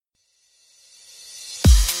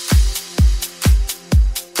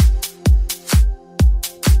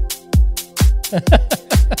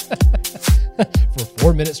For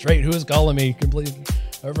 4 minutes straight, who is calling me? Completely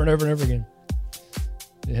over and over and over again.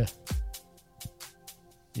 Yeah.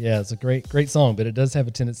 Yeah, it's a great song, but it does have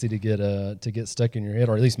a tendency to get stuck in your head,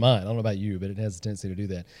 or at least mine. I don't know about you, but it has a tendency to do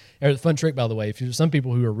that. And fun trick, by the way, if you're some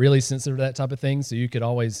people who are really sensitive to that type of thing, so you could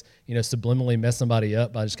always, subliminally mess somebody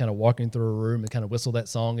up by just kind of walking through a room and kind of whistle that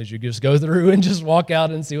song as you just go through and just walk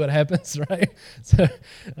out and see what happens, right? So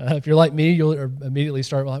if you're like me, you'll immediately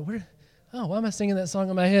start like, why am I singing that song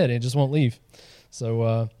in my head? And it just won't leave.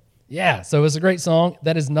 So, so it's a great song.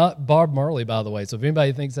 That is not Bob Marley, by the way. So if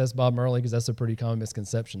anybody thinks that's Bob Marley, because that's a pretty common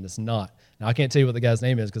misconception, it's not. Now, I can't tell you what the guy's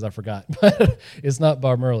name is because I forgot, but it's not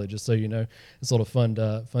Bob Marley, just so you know. It's a little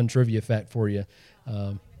fun trivia fact for you.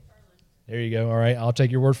 There you go. All right, I'll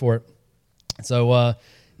take your word for it. So,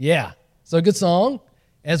 so a good song.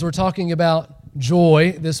 As we're talking about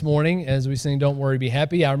joy this morning, as we sing Don't Worry, Be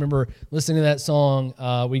Happy, I remember listening to that song.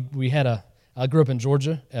 I grew up in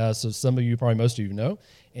Georgia, so some of you, probably most of you know,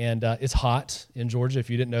 and it's hot in Georgia. If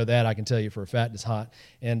you didn't know that, I can tell you for a fact it's hot.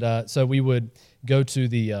 And so we would go to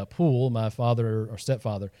the pool. My father or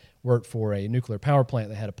stepfather worked for a nuclear power plant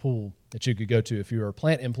that had a pool that you could go to if you were a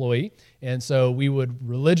plant employee. And so we would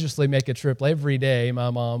religiously make a trip every day.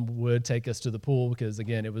 My mom would take us to the pool because,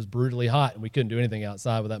 again, it was brutally hot and we couldn't do anything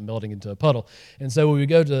outside without melting into a puddle. And so we would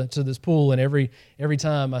go to this pool, and every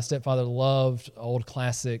time my stepfather loved old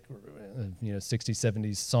classic 60s,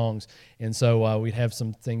 70s songs. And so we'd have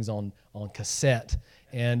some things on cassette.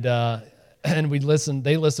 And they listened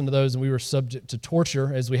to those, and we were subject to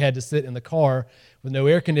torture as we had to sit in the car with no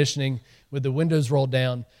air conditioning, with the windows rolled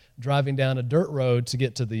down, driving down a dirt road to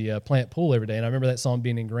get to the plant pool every day. And I remember that song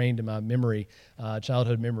being ingrained in my memory,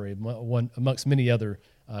 childhood memory, one amongst many other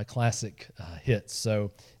classic hits.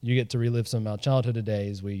 So you get to relive some of my childhood today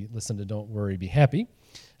as we listen to Don't Worry, Be Happy.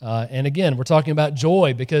 And again, we're talking about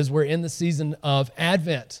joy because we're in the season of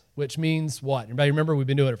Advent, which means what? Anybody remember? We've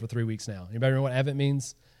been doing it for 3 weeks now. Anybody remember what Advent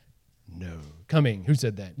means? No. Coming. Who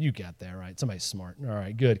said that? You got that right. Somebody's smart. All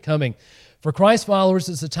right, good. Coming. For Christ followers,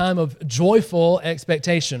 it's a time of joyful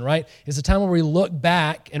expectation, right? It's a time where we look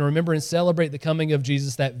back and remember and celebrate the coming of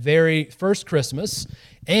Jesus that very first Christmas,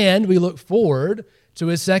 and we look forward to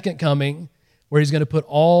his second coming where he's going to put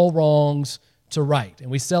all wrongs to right. And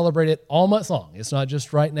we celebrate it all month long. It's not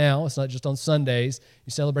just right now. It's not just on Sundays.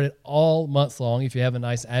 You celebrate it all month long. If you have a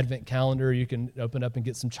nice Advent calendar, you can open up and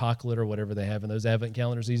get some chocolate or whatever they have in those Advent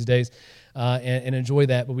calendars these days and enjoy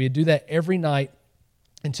that. But we do that every night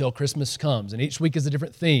until Christmas comes. And each week is a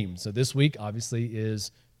different theme. So this week, obviously,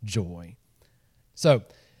 is joy. So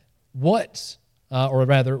where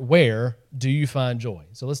do you find joy?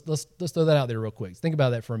 So let's throw that out there real quick. Think about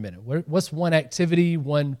that for a minute. What's one activity,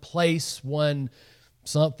 one place, one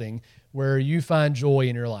something where you find joy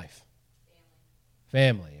in your life?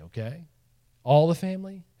 Family, okay. All the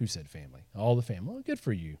family? Who said family? All the family. Well, good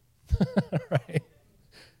for you. Right.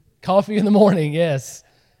 Coffee in the morning, yes.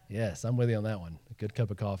 Yes, I'm with you on that one. A good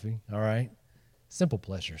cup of coffee, all right. Simple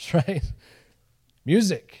pleasures, right?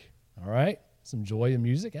 Music, all right. Some joy in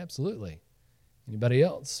music, absolutely. Anybody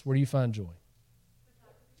else? Where do you find joy?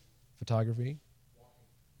 Photography?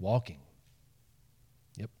 Walking.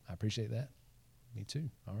 Yep, I appreciate that. Me too.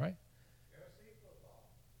 All right.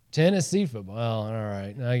 Tennessee football. Well, all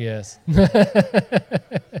right, I guess.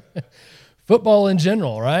 Football in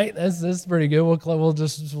general, right? That's pretty good.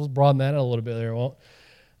 We'll broaden that out a little bit there, won't?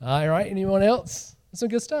 All right, anyone else? That's some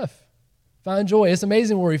good stuff. Find joy. It's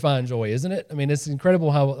amazing where we find joy, isn't it? I mean, it's incredible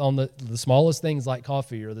how on the smallest things like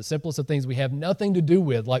coffee or the simplest of things we have nothing to do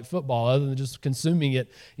with, like football, other than just consuming it.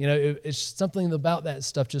 It's something about that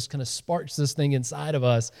stuff just kind of sparks this thing inside of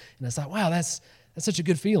us. And it's like, wow, that's such a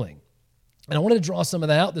good feeling. And I wanted to draw some of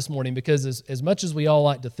that out this morning because as much as we all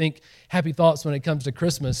like to think happy thoughts when it comes to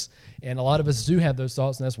Christmas, and a lot of us do have those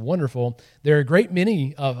thoughts, and that's wonderful, there are a great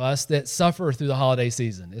many of us that suffer through the holiday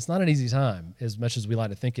season. It's not an easy time as much as we like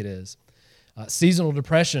to think it is. Seasonal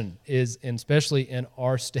depression is, and especially in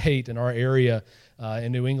our state, in our area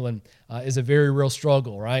in New England, is a very real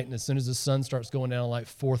struggle, right? And as soon as the sun starts going down like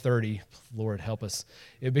 4:30, Lord help us,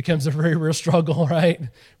 it becomes a very real struggle, right?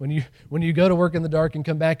 When you go to work in the dark and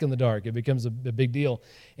come back in the dark, it becomes a big deal.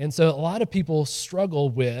 And so a lot of people struggle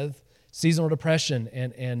with seasonal depression,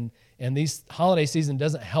 and these holiday season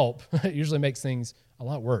doesn't help. It usually makes things a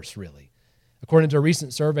lot worse, really. According to a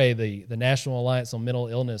recent survey, the National Alliance on Mental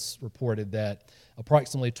Illness reported that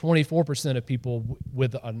approximately 24% of people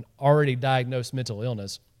with an already diagnosed mental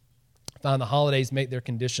illness found the holidays make their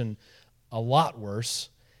condition a lot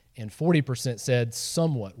worse, and 40% said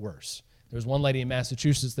somewhat worse. There was one lady in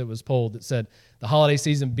Massachusetts that was polled that said the holiday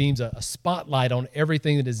season beams a spotlight on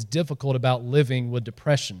everything that is difficult about living with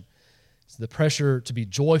depression. So the pressure to be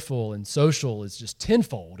joyful and social is just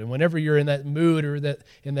tenfold. And whenever you're in that mood or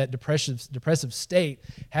in that depressive state,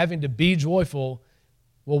 having to be joyful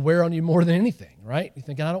will wear on you more than anything, right? You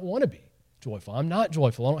think, I don't want to be joyful. I'm not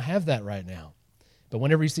joyful. I don't have that right now. But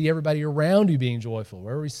whenever you see everybody around you being joyful,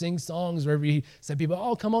 wherever you sing songs, wherever you say people,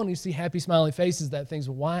 oh, come on, and you see happy, smiling faces, that things,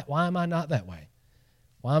 why am I not that way?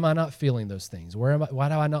 Why am I not feeling those things? Why do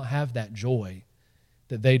I not have that joy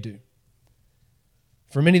that they do?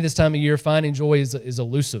 For many this time of year, finding joy is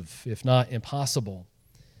elusive, if not impossible.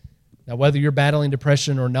 Now, whether you're battling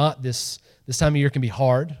depression or not, this time of year can be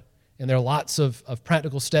hard. And there are lots of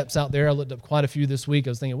practical steps out there. I looked up quite a few this week.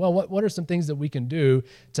 I was thinking, well, what are some things that we can do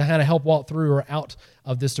to kind of help walk through or out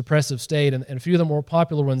of this depressive state? And a few of the more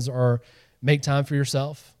popular ones are make time for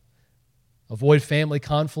yourself, avoid family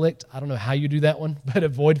conflict. I don't know how you do that one, but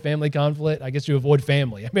avoid family conflict. I guess you avoid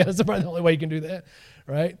family. I mean, that's probably the only way you can do that,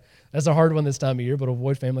 right? That's a hard one this time of year, but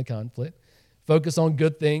avoid family conflict. Focus on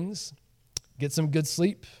good things. Get some good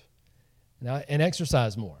sleep. And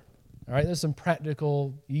exercise more. All right, there's some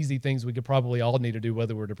practical, easy things we could probably all need to do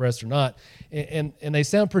whether we're depressed or not. And they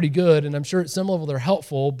sound pretty good, and I'm sure at some level they're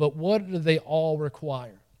helpful, but what do they all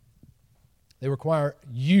require? They require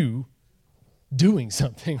you doing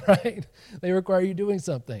something, right? They require you doing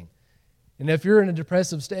something. And if you're in a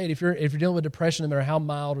depressive state, if you're dealing with depression, no matter how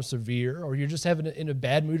mild or severe, or you're just having in a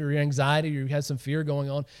bad mood or anxiety or you have some fear going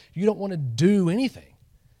on, you don't want to do anything,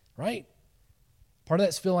 right? Part of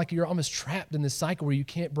that's feeling like you're almost trapped in this cycle where you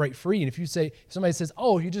can't break free. And if somebody says,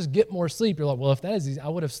 oh, you just get more sleep, you're like, well, if that is easy, I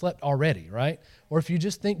would have slept already, right? Or if you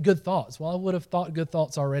just think good thoughts, well, I would have thought good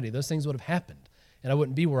thoughts already. Those things would have happened, and I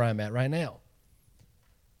wouldn't be where I'm at right now.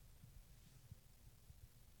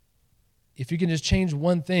 If you can just change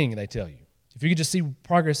one thing, they tell you, if you can just see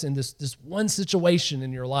progress in this one situation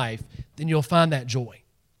in your life, then you'll find that joy.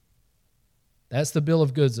 That's the bill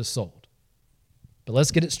of goods that's sold. But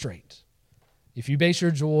let's get it straight. If you base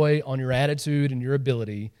your joy on your attitude and your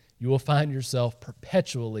ability, you will find yourself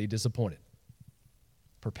perpetually disappointed.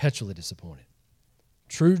 Perpetually disappointed.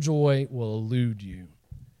 True joy will elude you.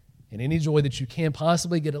 And any joy that you can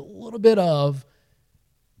possibly get a little bit of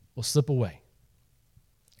will slip away.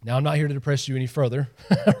 Now, I'm not here to depress you any further,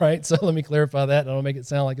 right? So let me clarify that. I don't make it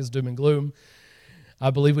sound like it's doom and gloom. I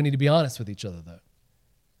believe we need to be honest with each other, though.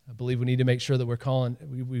 I believe we need to make sure that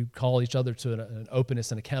we call each other to an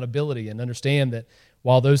openness and accountability and understand that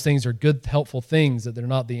while those things are good, helpful things, that they're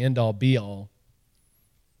not the end-all, be-all.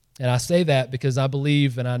 And I say that because I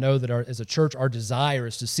believe and I know that as a church, our desire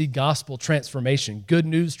is to see gospel transformation, good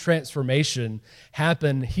news transformation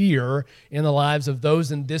happen here in the lives of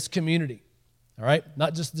those in this community. All right?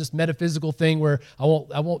 Not just this metaphysical thing where I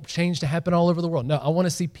want change to happen all over the world. No, I want to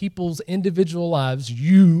see people's individual lives,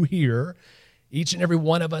 you here, each and every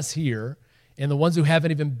one of us here, and the ones who haven't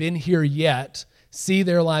even been here yet, see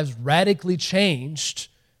their lives radically changed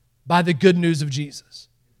by the good news of Jesus.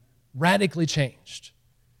 Radically changed.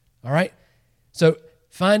 All right? So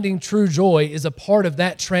finding true joy is a part of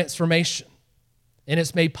that transformation. And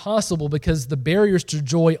it's made possible because the barriers to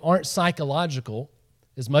joy aren't psychological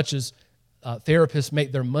as much as therapists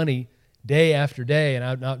make their money day after day, and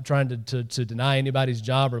I'm not trying to deny anybody's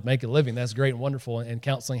job or make a living. That's great and wonderful, and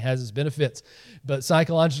counseling has its benefits. But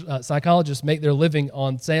psychologists make their living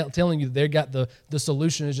on telling you they got the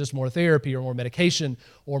solution is just more therapy or more medication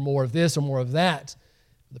or more of this or more of that.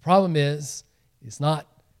 The problem is, it's not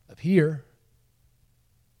up here.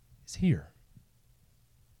 It's here.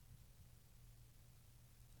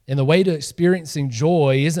 And the way to experiencing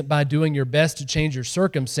joy isn't by doing your best to change your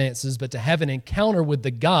circumstances, but to have an encounter with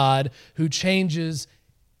the God who changes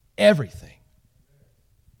everything.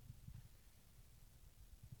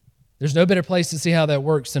 There's no better place to see how that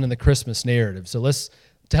works than in the Christmas narrative. So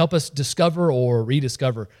to help us discover or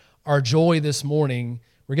rediscover our joy this morning,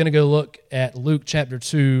 we're going to go look at Luke chapter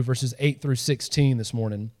 2, verses 8 through 16 this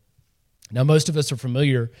morning. Now, most of us are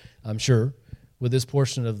familiar, I'm sure, with this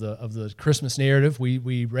portion of the Christmas narrative.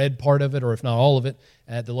 We read part of it, or if not all of it,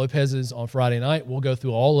 at the Lopez's on Friday night. We'll go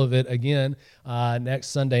through all of it again next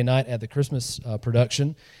Sunday night at the Christmas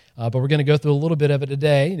production. But we're going to go through a little bit of it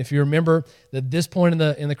today. And if you remember that this point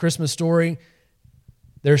in the Christmas story,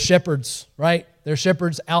 there's shepherds, right? There's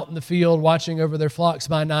shepherds out in the field watching over their flocks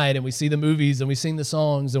by night, and we see the movies, and we sing the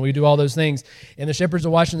songs, and we do all those things. And the shepherds are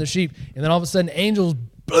watching the sheep, and then all of a sudden angels,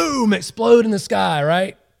 boom, explode in the sky,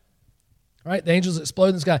 right? Right? The angels explode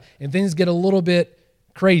in the sky, and things get a little bit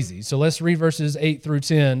crazy. So let's read verses 8 through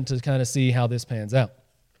 10 to kind of see how this pans out.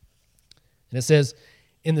 And it says,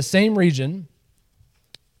 in the same region,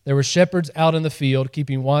 there were shepherds out in the field,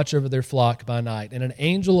 keeping watch over their flock by night. And an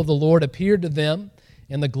angel of the Lord appeared to them,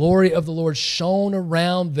 and the glory of the Lord shone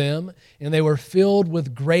around them, and they were filled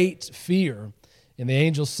with great fear. And the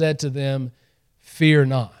angel said to them, "Fear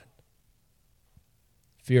not.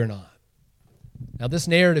 Fear not." Now, this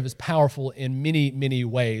narrative is powerful in many, many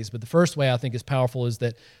ways, but the first way I think is powerful is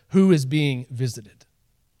that who is being visited?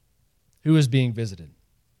 Who is being visited?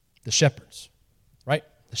 The shepherds, right?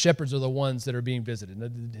 The shepherds are the ones that are being visited.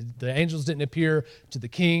 The angels didn't appear to the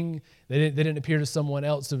king. They didn't appear to someone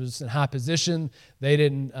else who was in high position. They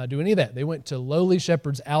didn't do any of that. They went to lowly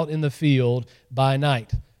shepherds out in the field by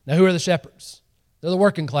night. Now, who are the shepherds? They're the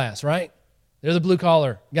working class, right? They're the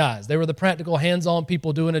blue-collar guys. They were the practical, hands-on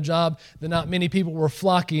people doing a job that not many people were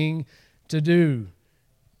flocking to do.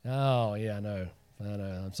 Oh, yeah, I know.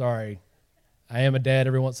 I'm sorry. I am a dad.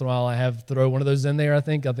 Every once in a while I have to throw one of those in there, I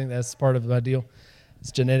think. I think that's part of my deal.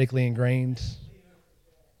 It's genetically ingrained.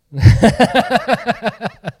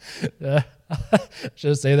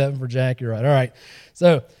 Should say that for Jack. You're right. All right.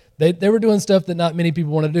 So they were doing stuff that not many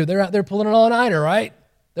people want to do. They're out there pulling an all-nighter, right?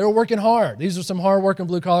 They were working hard. These are some hard-working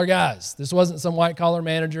blue-collar guys. This wasn't some white-collar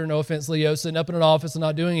manager, no offense, Leo, sitting up in an office and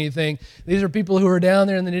not doing anything. These are people who are down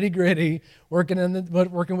there in the nitty-gritty working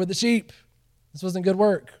with the sheep. This wasn't good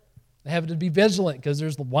work. They have to be vigilant because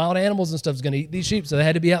there's wild animals and stuff that's going to eat these sheep, so they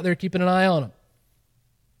had to be out there keeping an eye on them.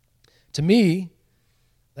 To me,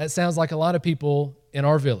 that sounds like a lot of people in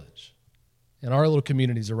our village, in our little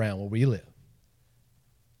communities around where we live.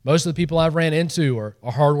 Most of the people I've ran into are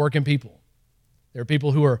hardworking people. There are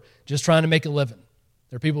people who are just trying to make a living.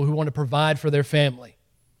 There are people who want to provide for their family.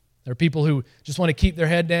 There are people who just want to keep their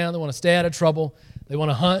head down. They want to stay out of trouble. They want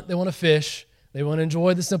to hunt. They want to fish. They want to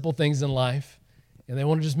enjoy the simple things in life. And they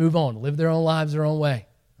want to just move on, live their own lives their own way,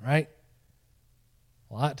 right?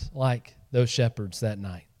 A lot like those shepherds that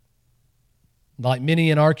night. Like many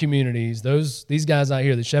in our communities, these guys out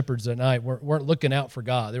here, the shepherds that night, weren't looking out for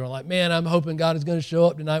God. They were like, man, I'm hoping God is going to show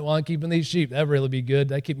up tonight while I'm keeping these sheep. That'd really be good.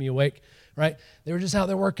 That'd keep me awake, right? They were just out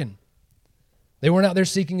there working. They weren't out there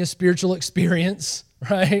seeking a spiritual experience,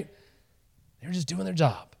 right? They were just doing their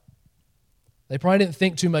job. They probably didn't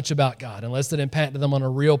think too much about God unless it impacted them on a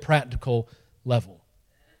real practical level.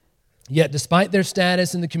 Yet, despite their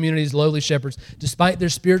status in the community as lowly shepherds, despite their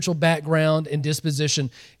spiritual background and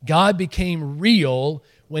disposition, God became real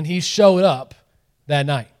when He showed up that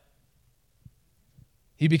night.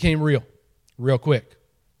 He became real quick.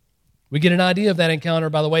 We get an idea of that encounter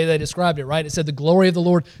by the way they described it, right? It said the glory of the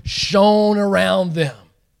Lord shone around them.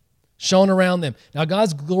 Shone around them. Now,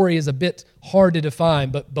 God's glory is a bit hard to define,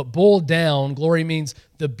 but boiled down, glory means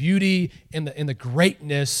the beauty and the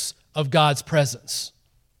greatness of God's presence.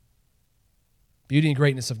 Beauty and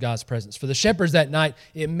greatness of God's presence. For the shepherds that night,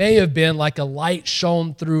 it may have been like a light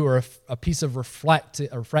shone through or a piece of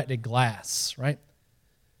refracted glass, right?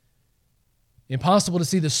 Impossible to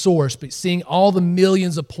see the source, but seeing all the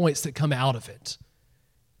millions of points that come out of it.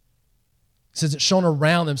 It says it shone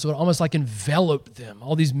around them, so it almost like enveloped them.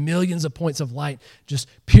 All these millions of points of light just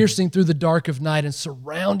piercing through the dark of night and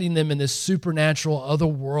surrounding them in this supernatural,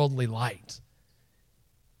 otherworldly light.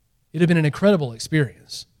 It would have been an incredible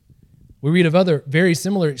experience. We read of other very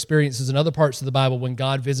similar experiences in other parts of the Bible when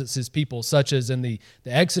God visits His people, such as in the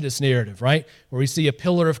Exodus narrative, right? Where we see a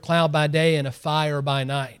pillar of cloud by day and a fire by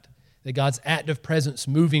night. That God's active presence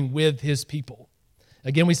moving with His people.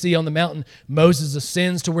 Again, we see on the mountain, Moses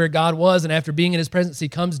ascends to where God was, and after being in His presence, he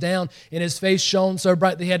comes down, and his face shone so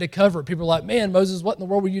bright that he had to cover it. People are like, man, Moses, what in the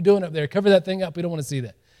world were you doing up there? Cover that thing up. We don't want to see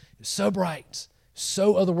that. It was so bright,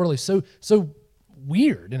 so otherworldly, so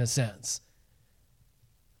weird in a sense.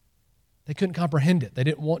 They couldn't comprehend it. They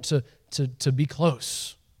didn't want to be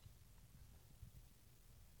close.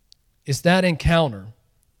 It's that encounter.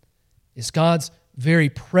 It's God's very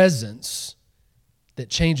presence that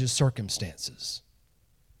changes circumstances.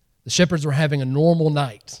 The shepherds were having a normal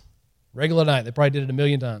night, regular night. They probably did it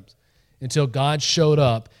 1,000,000 times until God showed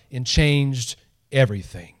up and changed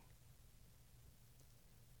everything.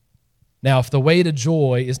 Now, if the way to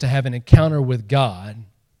joy is to have an encounter with God,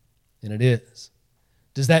 and it is,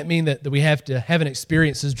 does that mean that we have to have an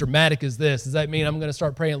experience as dramatic as this? Does that mean I'm going to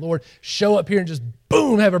start praying, Lord, show up here and just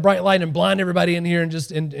boom, have a bright light and blind everybody in here and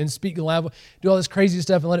just and speak loud, do all this crazy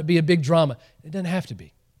stuff and let it be a big drama? It doesn't have to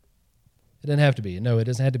be. It doesn't have to be. No, it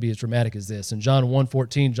doesn't have to be as dramatic as this. In John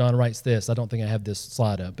 1:14, John writes this. I don't think I have this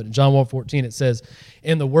slide up, but in John 1:14 it says,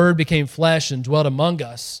 "And the Word became flesh and dwelt among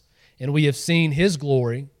us, and we have seen His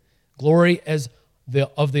glory, glory as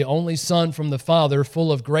of the only Son from the Father,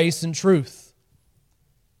 full of grace and truth."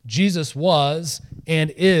 Jesus was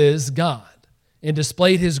and is God and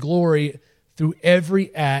displayed His glory through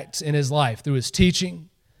every act in His life, through His teaching,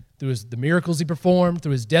 through the miracles he performed,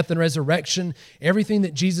 through his death and resurrection. Everything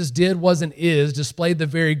that Jesus did was and is displayed the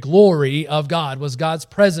very glory of God, was God's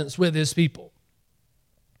presence with his people.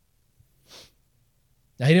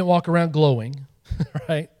 Now, he didn't walk around glowing,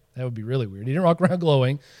 right? That would be really weird. He didn't walk around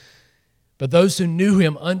glowing. But those who knew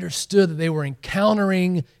him understood that they were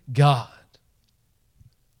encountering God.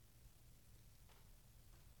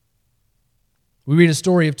 We read a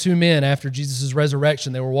story of two men after Jesus'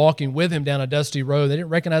 resurrection. They were walking with him down a dusty road. They didn't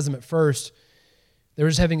recognize him at first. They were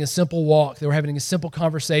just having a simple walk. They were having a simple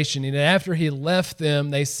conversation. And after he left them,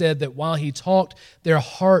 they said that while he talked, their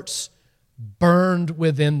hearts burned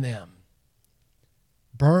within them.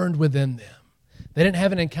 Burned within them. They didn't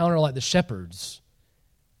have an encounter like the shepherds,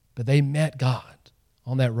 but they met God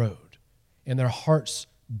on that road, and their hearts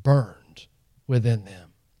burned within them.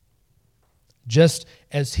 Just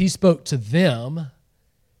as he spoke to them,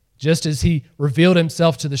 just as he revealed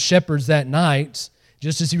himself to the shepherds that night,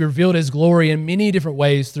 just as he revealed his glory in many different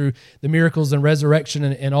ways through the miracles and resurrection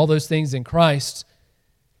and all those things in Christ,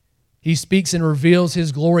 he speaks and reveals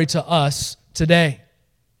his glory to us today.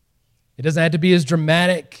 It doesn't have to be as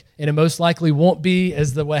dramatic, and it most likely won't be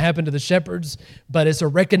as what happened to the shepherds, but it's a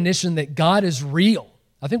recognition that God is real.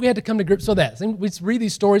 I think we had to come to grips with that. We read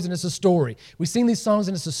these stories and it's a story. We sing these songs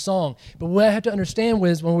and it's a song. But what I have to understand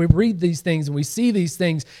is when we read these things and we see these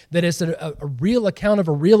things, that it's a real account of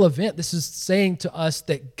a real event. This is saying to us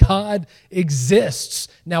that God exists.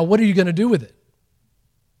 Now, what are you going to do with it?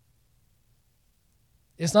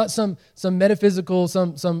 It's not some metaphysical,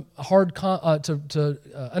 some hard to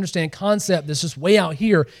understand concept that's just way out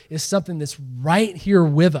here. It's something that's right here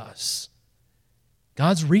with us.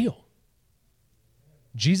 God's real.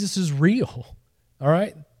 Jesus is real, all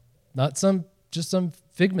right? Not just some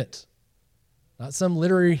figment, not some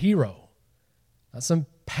literary hero, not some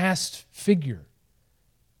past figure.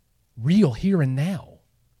 Real here and now.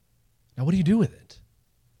 Now, what do you do with it?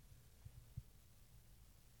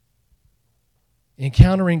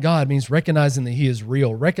 Encountering God means recognizing that he is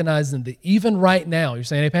real, recognizing that even right now, you're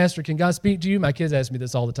saying, hey, Pastor, can God speak to you? My kids ask me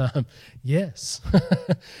this all the time. Yes.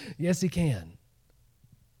 Yes, he can.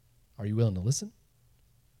 Are you willing to listen?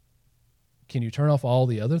 Can you turn off all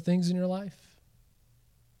the other things in your life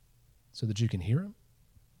so that you can hear him?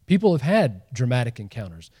 People have had dramatic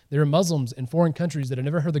encounters. There are Muslims in foreign countries that have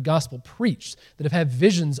never heard the gospel preached, that have had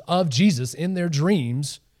visions of Jesus in their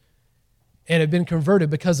dreams and have been converted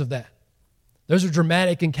because of that. Those are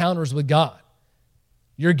dramatic encounters with God.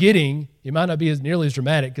 It might not be nearly as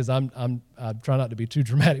dramatic, because I'm trying not to be too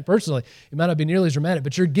dramatic personally. It might not be nearly as dramatic,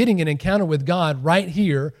 but you're getting an encounter with God right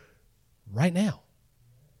here, right now.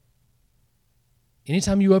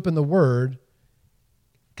 Anytime you open the Word,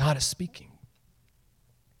 God is speaking.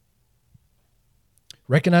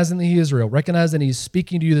 Recognizing that he is real, recognizing that he's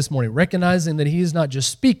speaking to you this morning, recognizing that he is not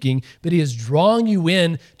just speaking, but he is drawing you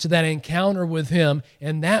in to that encounter with him,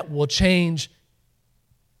 and that will change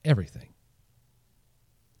everything.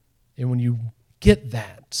 And when you get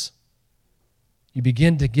that, you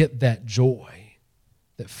begin to get that joy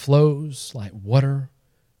that flows like water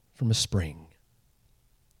from a spring.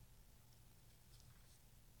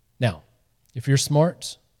 Now, if you're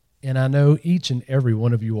smart, and I know each and every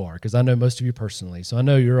one of you are, because I know most of you personally, so I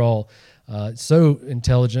know you're all so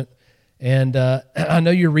intelligent, and I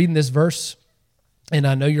know you're reading this verse, and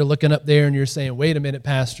I know you're looking up there and you're saying, wait a minute,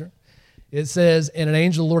 Pastor. It says, and an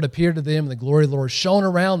angel of the Lord appeared to them, and the glory of the Lord shone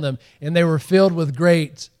around them, and they were filled with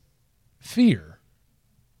great fear,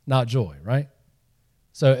 not joy, right?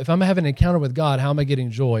 So if I'm having an encounter with God, how am I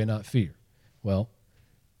getting joy and not fear? Well,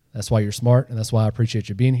 that's why you're smart, and that's why I appreciate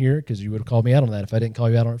you being here, because you would have called me out on that if I didn't call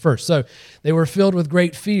you out on it first. So they were filled with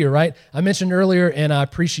great fear, right? I mentioned earlier, and I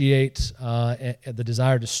appreciate the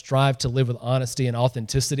desire to strive to live with honesty and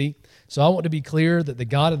authenticity. So I want to be clear that the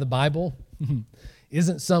God of the Bible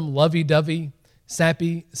isn't some lovey-dovey,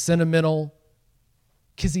 sappy, sentimental,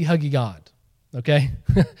 kissy-huggy God. Okay?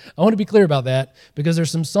 I want to be clear about that, because there's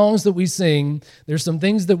some songs that we sing, there's some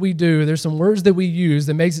things that we do, there's some words that we use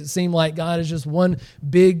that makes it seem like God is just one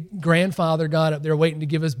big grandfather God up there waiting to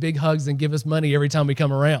give us big hugs and give us money every time we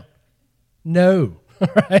come around. No,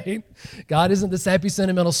 right? God isn't the sappy,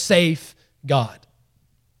 sentimental, safe God.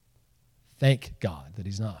 Thank God that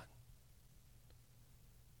he's not.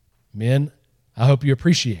 Men, I hope you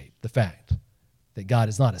appreciate the fact that God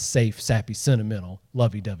is not a safe, sappy, sentimental,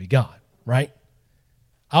 lovey-dovey God, right?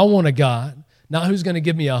 I want a God, not who's going to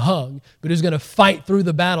give me a hug, but who's going to fight through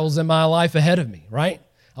the battles in my life ahead of me, right?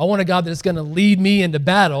 I want a God that's going to lead me into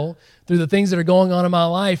battle through the things that are going on in my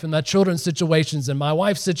life, in my children's situations, in my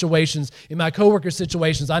wife's situations, in my coworker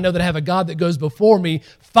situations. I know that I have a God that goes before me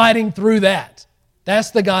fighting through that.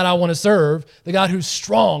 That's the God I want to serve, the God who's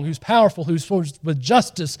strong, who's powerful, who's with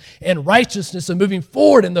justice and righteousness and moving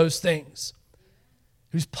forward in those things,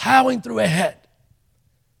 who's plowing through ahead.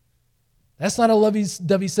 That's not a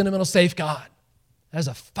lovey-dovey, sentimental, safe God. That's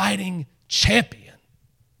a fighting champion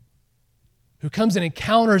who comes and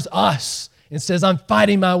encounters us and says, I'm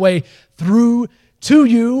fighting my way through to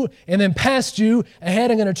you and then past you.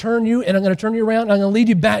 Ahead, I'm going to turn you and I'm going to turn you around and I'm going to lead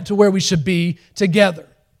you back to where we should be together.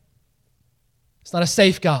 It's not a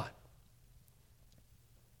safe God.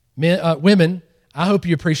 Women, I hope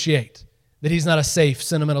you appreciate that he's not a safe,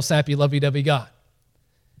 sentimental, sappy, lovey-dovey God.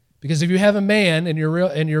 Because if you have a man in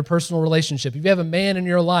your personal relationship, if you have a man in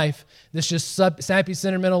your life that's just sappy,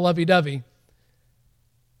 sentimental, lovey-dovey, it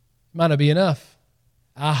might not be enough.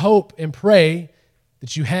 I hope and pray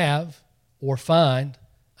that you have or find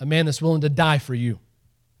a man that's willing to die for you,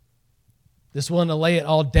 that's willing to lay it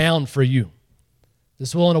all down for you,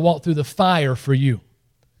 that's willing to walk through the fire for you,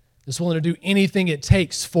 that's willing to do anything it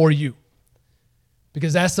takes for you,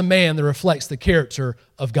 because that's a man that reflects the character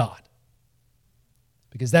of God,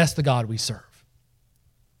 because that's the God we serve.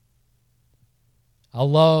 I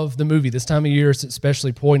love the movie. This time of year, it's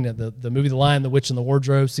especially poignant. The movie The Lion, the Witch, and the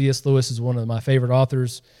Wardrobe. C.S. Lewis is one of my favorite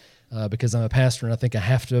authors because I'm a pastor, and I think I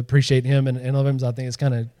have to appreciate him and love him. So I think it's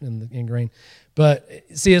kind of ingrained. But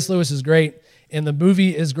C.S. Lewis is great, and the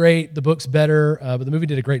movie is great. The book's better, but the movie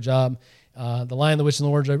did a great job. The Lion, the Witch, and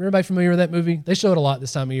the Wardrobe. Everybody familiar with that movie? They show it a lot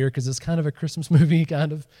this time of year because it's kind of a Christmas movie,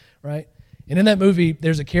 kind of, right? And in that movie,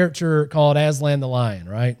 there's a character called Aslan the Lion,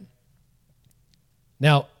 right?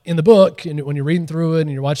 Now, in the book, and when you're reading through it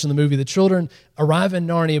and you're watching the movie, the children arrive in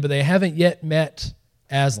Narnia, but they haven't yet met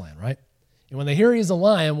Aslan, right? And when they hear he's a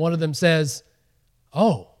lion, one of them says,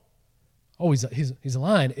 oh, he's a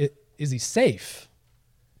lion. Is he safe?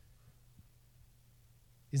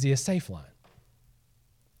 Is he a safe lion?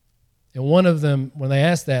 And one of them, when they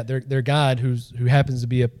ask that, their guide, who happens to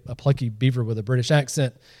be a plucky beaver with a British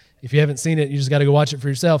accent, if you haven't seen it, you just got to go watch it for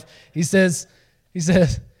yourself. He says,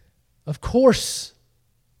 of course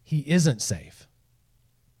he isn't safe.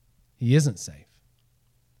 He isn't safe.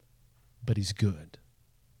 But he's good.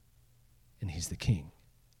 And he's the king.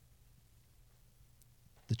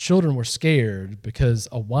 The children were scared because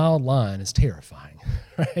a wild lion is terrifying,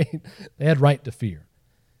 right? They had right to fear.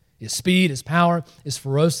 His speed, his power, his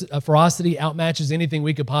ferocity outmatches anything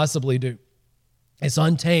we could possibly do. It's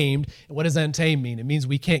untamed. And what does untamed mean? It means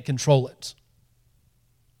we can't control it.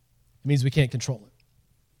 It means we can't control it.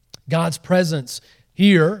 God's presence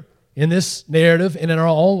here in this narrative and in our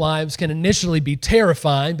own lives can initially be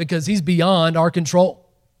terrifying because he's beyond our control.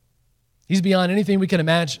 He's beyond anything we can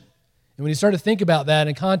imagine. And when you start to think about that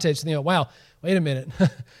in context, you think, wow, wait a minute.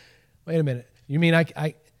 Wait a minute. You mean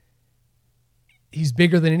he's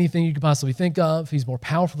bigger than anything you could possibly think of. He's more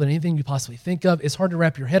powerful than anything you could possibly think of. It's hard to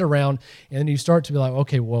wrap your head around, and then you start to be like,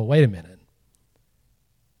 okay, well, wait a minute.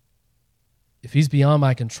 If he's beyond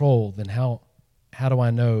my control, then how do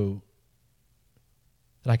I know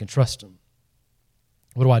that I can trust him?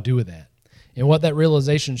 What do I do with that? And what that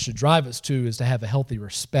realization should drive us to is to have a healthy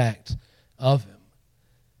respect of him.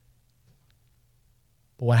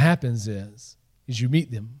 But what happens is you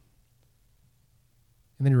meet them,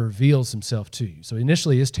 and then he reveals himself to you. So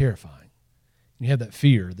initially it's terrifying. You have that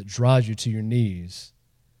fear that drives you to your knees.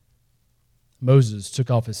 Moses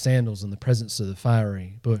took off his sandals in the presence of the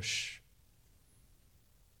fiery bush.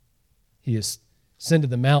 He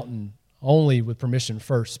ascended the mountain only with permission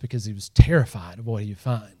first because he was terrified of what he would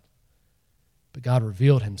find. But God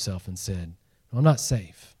revealed himself and said, no, I'm not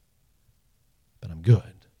safe, but I'm good.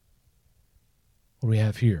 What do we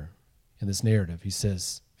have here in this narrative? He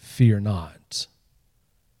says, fear not.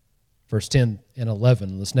 Verse 10 and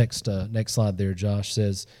 11, this next slide there, Josh,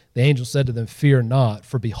 says, the angel said to them, fear not,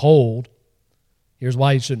 for behold, here's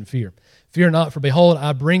why you shouldn't fear. Fear not, for behold,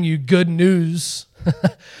 I bring you good news.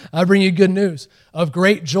 I bring you good news of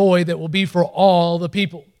great joy that will be for all the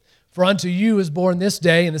people. For unto you is born this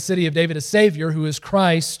day in the city of David a Savior, who is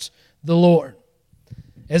Christ the Lord.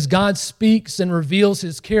 As God speaks and reveals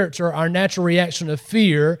his character, our natural reaction of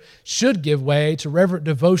fear should give way to reverent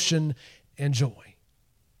devotion and joy.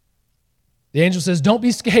 The angel says, don't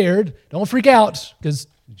be scared. Don't freak out, because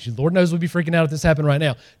Lord knows we'd be freaking out if this happened right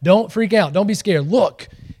now. Don't freak out. Don't be scared. Look,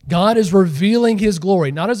 God is revealing his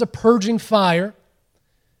glory, not as a purging fire,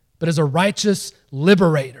 but as a righteous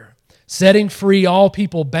liberator, setting free all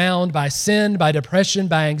people bound by sin, by depression,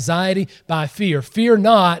 by anxiety, by fear. Fear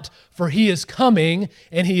not, for he is coming,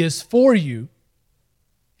 and he is for you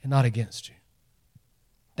and not against you.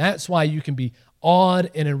 That's why you can be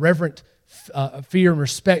awed and in reverent fear and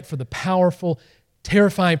respect for the powerful,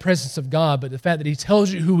 terrifying presence of God, but the fact that he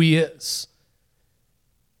tells you who he is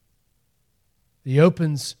that He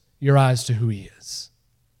opens your eyes to who He is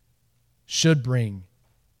should bring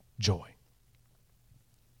joy.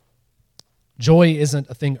 Joy isn't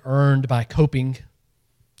a thing earned by coping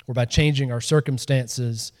or by changing our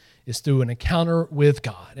circumstances. It's through an encounter with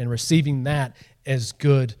God and receiving that as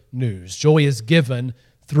good news. Joy is given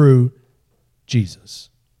through Jesus.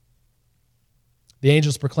 The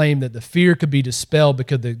angels proclaimed that the fear could be dispelled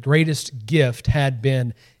because the greatest gift had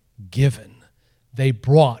been given. They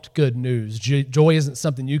brought good news. Joy isn't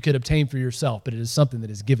something you could obtain for yourself, but it is something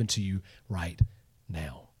that is given to you right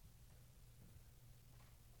now.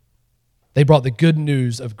 They brought the good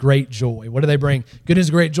news of great joy. What do they bring? Good news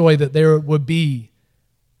of great joy that there would be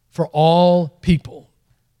for all people.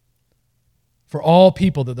 For all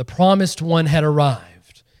people, that the promised one had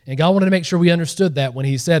arrived. And God wanted to make sure we understood that when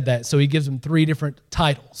He said that. So He gives them 3 different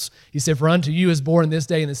titles. He said, for unto you is born this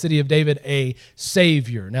day in the city of David a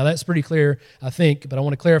Savior. Now that's pretty clear, I think, but I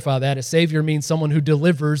want to clarify that. A Savior means someone who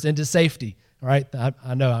delivers into safety. All right,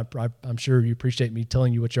 I know, I'm sure you appreciate me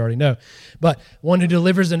telling you what you already know. But one who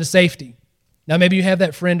delivers into safety. Now, maybe you have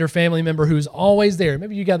that friend or family member who's always there.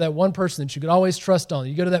 Maybe you got that one person that you could always trust on.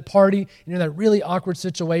 You go to that party, and you're in that really awkward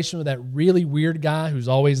situation with that really weird guy who's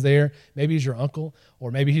always there. Maybe he's your uncle,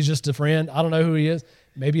 or maybe he's just a friend. I don't know who he is.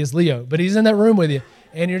 Maybe it's Leo, but he's in that room with you,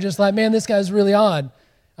 and you're just like, man, this guy's really odd.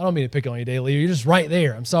 I don't mean to pick on you today, Leo. You're just right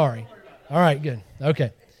there. I'm sorry. All right, good.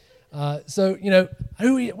 Okay. So, I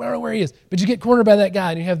don't know where he is, but you get cornered by that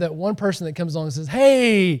guy, and you have that one person that comes along and says,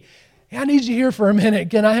 hey, I need you here for a minute.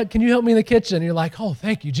 Can you help me in the kitchen? And you're like, oh,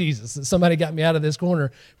 thank you, Jesus, that somebody got me out of this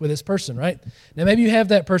corner with this person, right? Now, maybe you have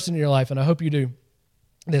that person in your life, and I hope you do,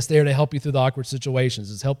 that's there to help you through the awkward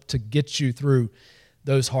situations. It's helped to get you through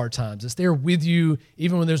those hard times. It's there with you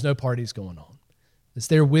even when there's no parties going on. It's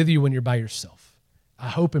there with you when you're by yourself. I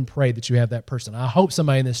hope and pray that you have that person. I hope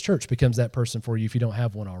somebody in this church becomes that person for you if you don't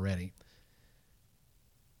have one already.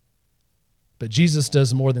 But Jesus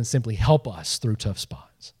does more than simply help us through tough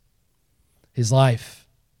spots. His life,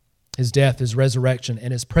 His death, His resurrection,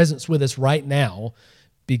 and His presence with us right now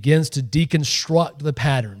begins to deconstruct the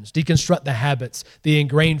patterns, deconstruct the habits, the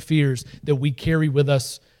ingrained fears that we carry with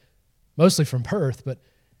us, mostly from birth, but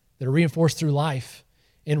that are reinforced through life,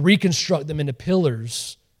 and reconstruct them into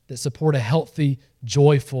pillars that support a healthy,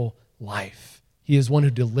 joyful life. He is one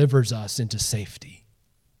who delivers us into safety.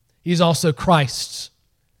 He's also Christ.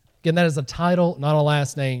 Again, that is a title, not a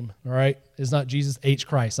last name, all right? It's not Jesus H.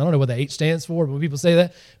 Christ. I don't know what the H stands for when people say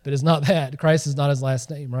that, but it's not that. Christ is not His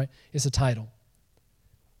last name, right? It's a title,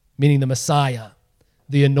 meaning the Messiah,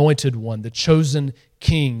 the anointed one, the chosen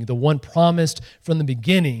king, the one promised from the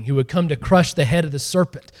beginning who would come to crush the head of the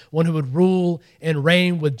serpent, one who would rule and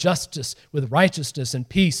reign with justice, with righteousness and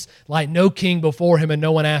peace, like no king before Him and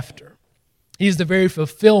no one after. He is the very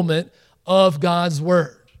fulfillment of God's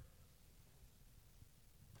word.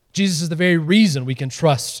 Jesus is the very reason we can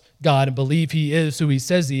trust God and believe He is who He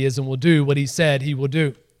says He is and will do what He said He will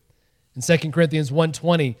do. In 2 Corinthians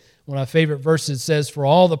 1:20, one of my favorite verses says, for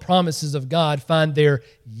all the promises of God find their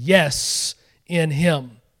yes in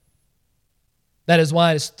Him. That is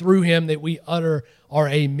why it is through Him that we utter our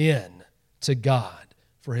amen to God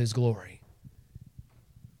for His glory.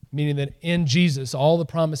 Meaning that in Jesus, all the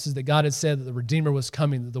promises that God had said that the Redeemer was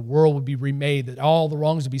coming, that the world would be remade, that all the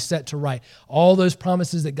wrongs would be set to right, all those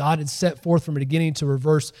promises that God had set forth from the beginning to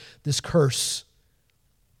reverse this curse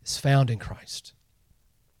is found in Christ.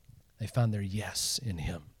 They found their yes in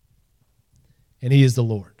Him. And He is the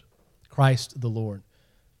Lord, Christ the Lord,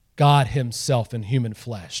 God Himself in human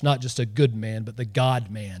flesh, not just a good man, but the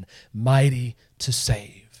God-man, mighty to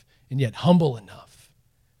save, and yet humble enough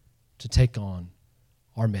to take on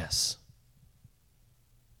our mess.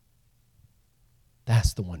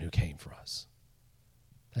 That's the one who came for us.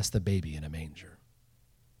 That's the baby in a manger,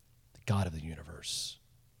 the God of the universe,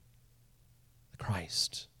 the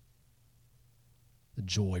Christ, the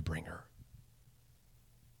joy bringer.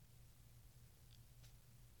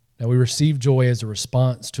 Now, we receive joy as a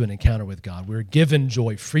response to an encounter with God. We're given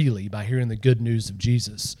joy freely by hearing the good news of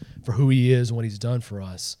Jesus for who He is and what He's done for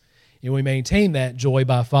us. And we maintain that joy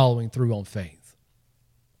by following through on faith.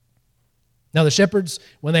 Now, the shepherds,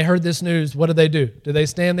 when they heard this news, what did they do? Did they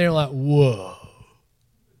stand there like, whoa,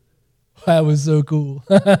 that was so cool?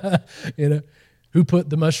 Who put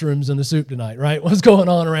the mushrooms in the soup tonight, right? What's going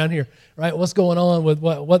on around here, right? What's going on with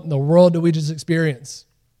what in the world did we just experience?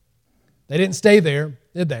 They didn't stay there,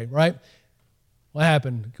 did they, right? What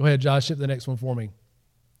happened? Go ahead, Josh, hit the next one for me.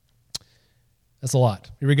 That's a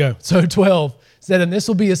lot. Here we go. So 12 said, and this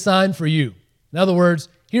will be a sign for you. In other words,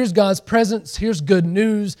 here's God's presence. Here's good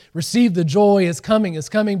news. Receive the joy. It's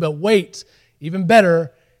coming. But wait, even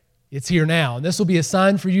better, It's here now. And this will be a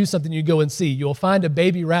sign for you, something you go and see. You'll find a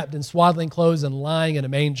baby wrapped in swaddling clothes and lying in a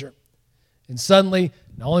manger. And suddenly,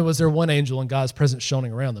 not only was there one angel and God's presence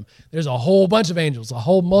shining around them, there's a whole bunch of angels, a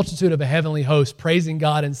whole multitude of a heavenly host praising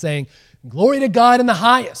God and saying, "Glory to God in the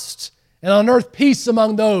highest, and on earth peace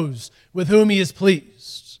among those with whom he is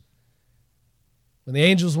pleased." When the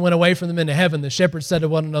angels went away from them into heaven, the shepherds said to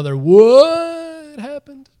one another, "What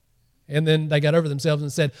happened?" And then they got over themselves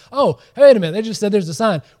and said, "Oh, hey, wait a minute. They just said there's a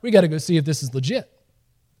sign. We got to go see if this is legit.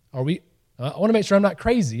 I want to make sure I'm not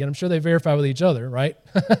crazy." And I'm sure they verified with each other, right?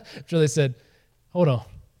 I'm sure they said, "Hold on.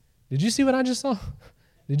 Did you see what I just saw?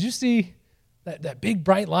 Did you see that big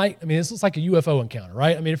bright light? I mean, this looks like a UFO encounter,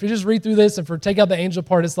 right? I mean, if you just read through this and take out the angel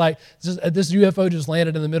part, it's like this UFO just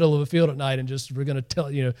landed in the middle of a field at night and just we're going to tell,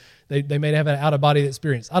 they may have an out-of-body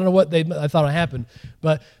experience. I don't know what I thought would happen,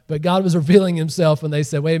 but God was revealing himself when they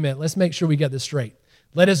said, "Wait a minute, let's make sure we get this straight.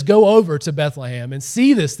 Let us go over to Bethlehem and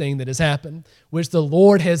see this thing that has happened, which the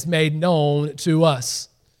Lord has made known to us."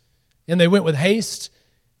 And they went with haste.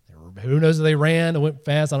 Who knows if they ran or went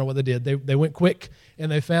fast? I don't know what they did. They went quick, and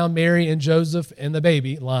they found Mary and Joseph and the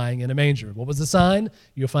baby lying in a manger. What was the sign?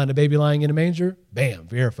 You'll find a baby lying in a manger. Bam,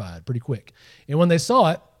 verified pretty quick. And when they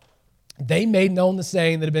saw it, they made known the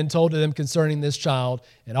saying that had been told to them concerning this child,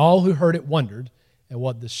 and all who heard it wondered at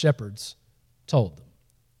what the shepherds told them.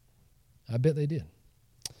 I bet they did.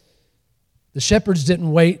 The shepherds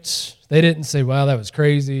didn't wait. They didn't say, "Wow, that was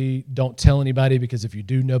crazy. Don't tell anybody, because if you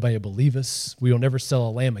do, nobody will believe us. We will never sell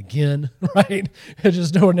a lamb again," right?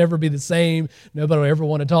 It will never be the same. Nobody will ever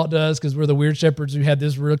want to talk to us because we're the weird shepherds who had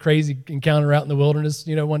this real crazy encounter out in the wilderness,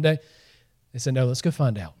 one day. They said, "No, let's go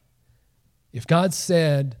find out. If God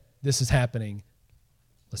said this is happening,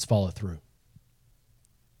 let's follow through.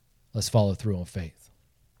 Let's follow through on faith."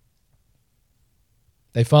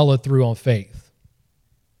 They followed through on faith,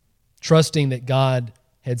 trusting that God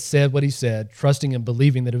had said what he said, trusting and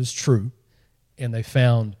believing that it was true, and they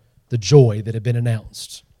found the joy that had been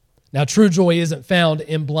announced. Now, true joy isn't found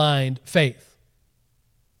in blind faith.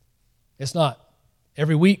 It's not.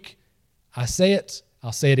 Every week, I say it,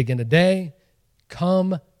 I'll say it again today,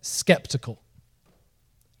 come skeptical.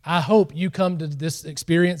 I hope you come to this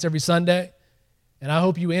experience every Sunday, and I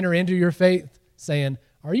hope you enter into your faith saying,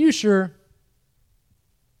 "Are you sure?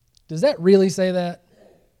 Does that really say that?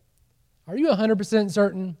 Are you 100%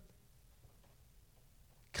 certain?"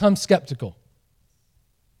 Come skeptical.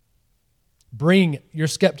 Bring your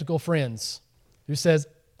skeptical friends who says,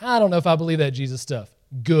 "I don't know if I believe that Jesus stuff."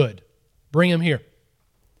 Good. Bring them here.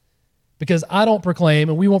 Because I don't proclaim,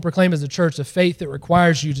 and we won't proclaim as a church, a faith that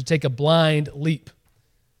requires you to take a blind leap.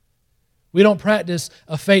 We don't practice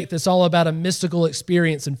a faith that's all about a mystical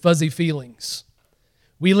experience and fuzzy feelings.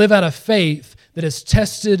 We live out a faith that is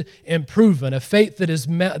tested and proven, a faith that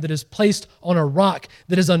is placed on a rock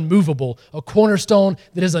that is unmovable, a cornerstone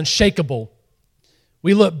that is unshakable.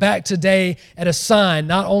 We look back today at a sign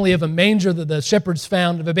not only of a manger that the shepherds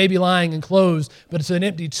found of a baby lying in clothes, but it's an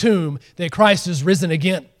empty tomb that Christ is risen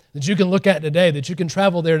again, that you can look at today, that you can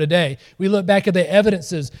travel there today. We look back at the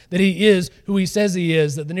evidences that he is who he says he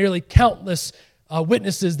is, that the nearly countless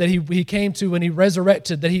witnesses that he came to when he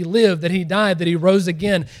resurrected, that he lived, that he died, that he rose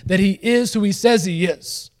again, that he is who he says he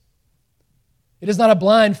is. It is not a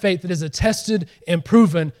blind faith. It is a tested and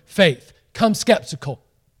proven faith. Come skeptical.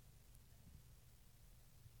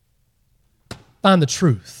 Find the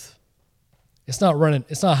truth. It's not running.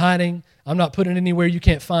 It's not hiding. I'm not putting it anywhere you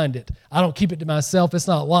can't find it. I don't keep it to myself. It's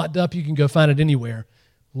not locked up. You can go find it anywhere.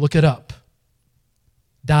 Look it up.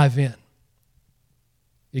 Dive in.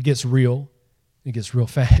 It gets real. It gets real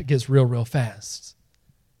fast. It gets real fast.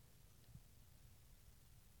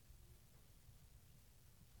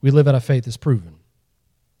 We live out a faith that's proven.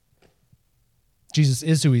 Jesus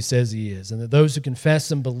is who he says he is, and that those who confess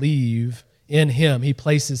and believe in him, he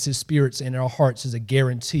places his spirits in our hearts as a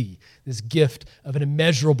guarantee, this gift of an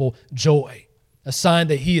immeasurable joy, a sign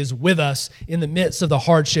that he is with us in the midst of the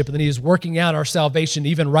hardship and that he is working out our salvation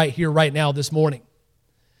even right here, right now, this morning.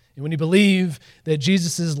 And when you believe that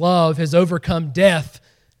Jesus' love has overcome death,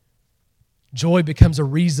 joy becomes a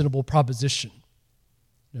reasonable proposition,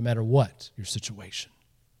 no matter what your situation.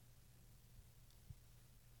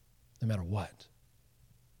 No matter what.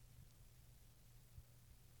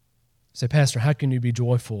 Say, "Pastor, how can you be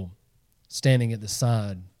joyful standing at the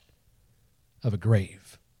side of a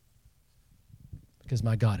grave?" Because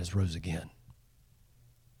my God has rose again.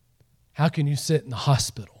 How can you sit in the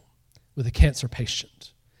hospital with a cancer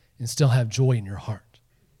patient and still have joy in your heart?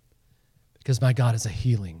 Because my God is a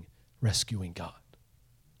healing, rescuing God.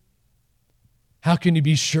 How can you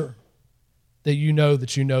be sure that you know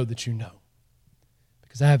that you know that you know?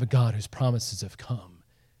 Because I have a God whose promises have come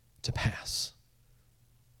to pass.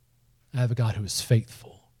 I have a God who is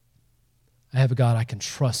faithful. I have a God I can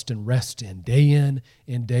trust and rest in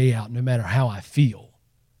and day out, no matter how I feel.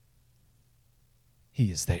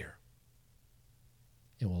 He is there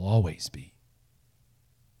and will always be.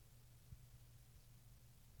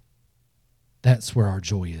 That's where our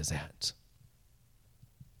joy is at.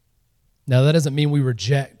 Now, that doesn't mean we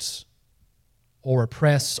reject or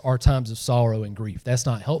repress our times of sorrow and grief. That's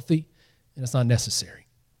not healthy, and it's not necessary.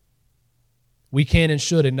 We can and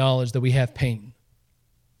should acknowledge that we have pain,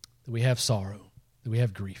 that we have sorrow, that we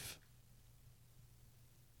have grief.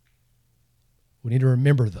 We need to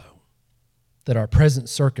remember, though, that our present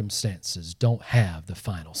circumstances don't have the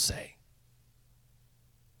final say.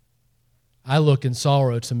 I look in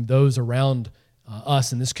sorrow to those around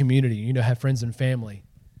us in this community, have friends and family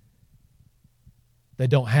that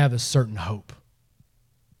don't have a certain hope,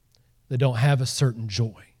 that don't have a certain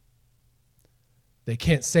joy. They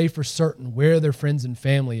can't say for certain where their friends and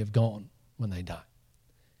family have gone when they die.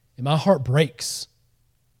 And my heart breaks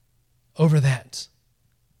over that,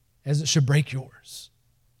 as it should break yours.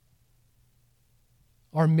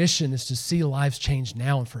 Our mission is to see lives change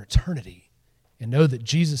now and for eternity, and know that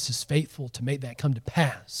Jesus is faithful to make that come to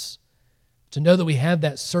pass. To know that we have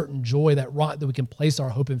that certain joy, that rock that we can place our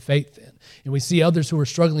hope and faith in. And we see others who are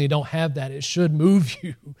struggling and don't have that. It should move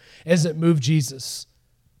you as it moved Jesus,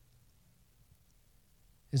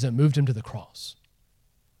 as it moved him to the cross.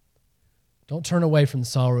 Don't turn away from the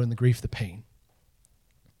sorrow and the grief, the pain.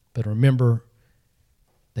 But remember,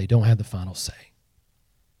 they don't have the final say.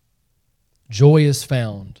 Joy is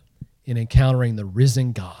found in encountering the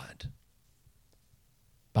risen God,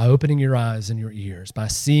 by opening your eyes and your ears, by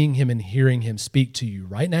seeing him and hearing him speak to you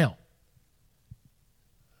right now.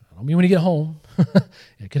 I don't mean when you get home.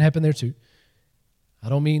 It can happen there too. I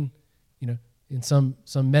don't mean, in some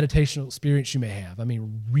meditational experience you may have. I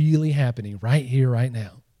mean really happening right here, right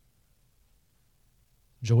now.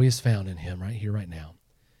 Joy is found in him right here, right now,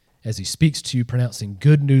 as he speaks to you, pronouncing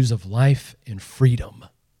good news of life and freedom,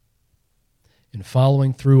 and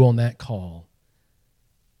following through on that call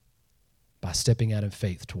by stepping out in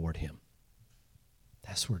faith toward him.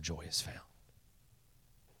 That's where joy is found.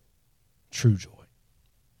 True joy.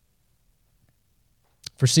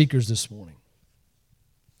 For seekers this morning,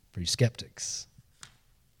 for you skeptics,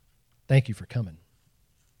 thank you for coming.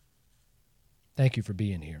 Thank you for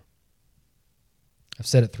being here. I've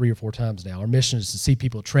said it 3 or 4 times now. Our mission is to see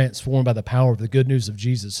people transformed by the power of the good news of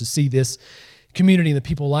Jesus, to see this community and the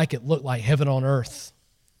people like it look like heaven on earth.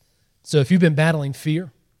 So if you've been battling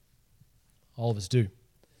fear, all of us do.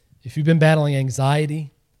 If you've been battling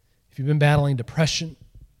anxiety, if you've been battling depression,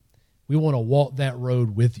 we want to walk that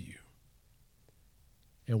road with you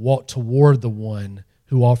and walk toward the one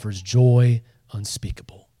who offers joy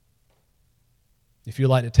unspeakable. If you'd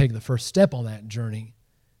like to take the first step on that journey,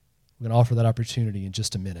 we're going to offer that opportunity in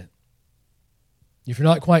just a minute. If you're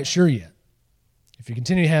not quite sure yet, if you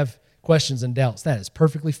continue to have questions and doubts, that is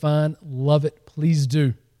perfectly fine. Love it. Please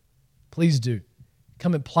do. Please do.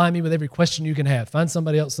 Come and ply me with every question you can have. Find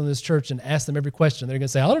somebody else in this church and ask them every question. They're going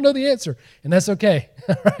to say, I don't know the answer, and that's okay.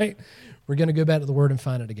 All right? We're going to go back to the Word and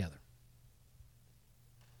find it together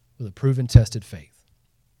with a proven, tested faith.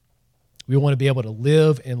 We want to be able to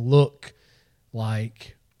live and look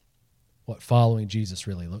like what following Jesus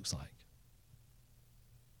really looks like.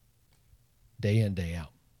 Day in, day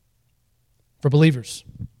out. For believers,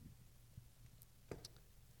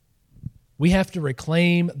 we have to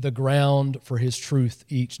reclaim the ground for his truth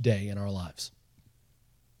each day in our lives.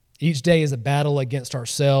 Each day is a battle against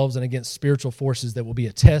ourselves and against spiritual forces that will be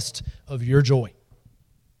a test of your joy.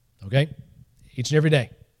 Okay? Each and every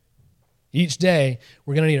day. Each day,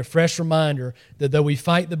 we're going to need a fresh reminder that though we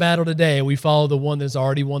fight the battle today, we follow the one that's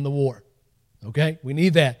already won the war. Okay? We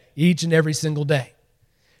need that each and every single day.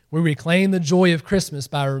 We reclaim the joy of Christmas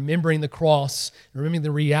by remembering the cross, remembering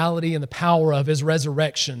the reality and the power of his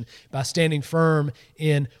resurrection by standing firm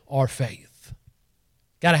in our faith.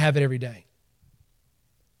 Got to have it every day.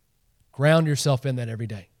 Ground yourself in that every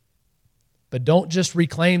day. But don't just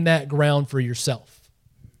reclaim that ground for yourself.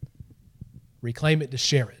 Reclaim it to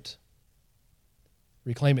share it.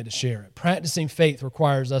 Reclaim it to share it. Practicing faith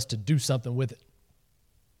requires us to do something with it.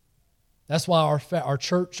 That's why our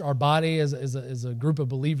church, our body as a group of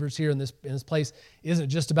believers here in this place isn't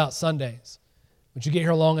just about Sundays. But you get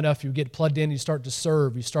here long enough, you get plugged in, you start to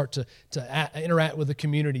serve, you start to interact with the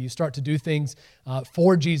community, you start to do things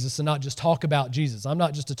for Jesus and not just talk about Jesus. I'm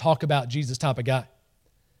not just a talk about Jesus type of guy.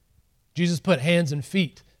 Jesus put hands and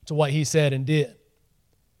feet to what he said and did.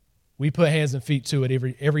 We put hands and feet to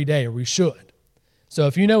it every day, or we should. So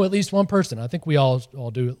if you know at least one person, I think we all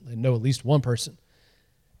do and know at least one person,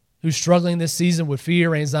 who's struggling this season with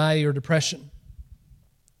fear, anxiety, or depression,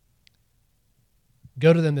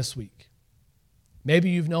 go to them this week.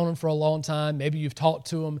 Maybe you've known them for a long time. Maybe you've talked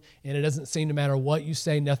to them, and it doesn't seem to matter what you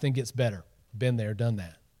say, nothing gets better. Been there, done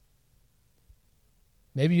that.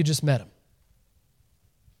 Maybe you just met them.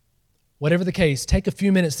 Whatever the case, take a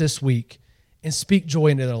few minutes this week and speak joy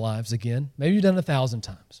into their lives again. Maybe you've done it 1,000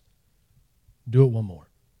 times. Do it one more.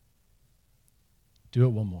 Do it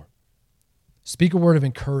one more. Speak a word of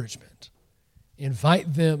encouragement.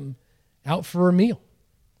 Invite them out for a meal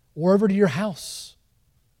or over to your house,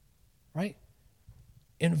 right?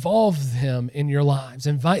 Involve them in your lives.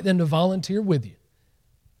 Invite them to volunteer with you.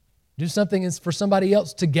 Do something for somebody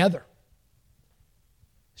else together.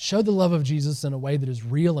 Show the love of Jesus in a way that is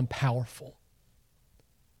real and powerful,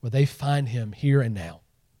 where they find him here and now.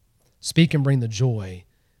 Speak and bring the joy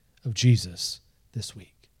of Jesus this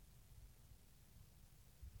week.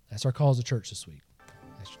 That's our call as a church this week.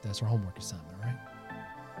 That's our homework assignment, all right?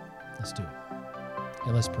 Let's do it.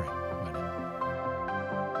 And let's pray.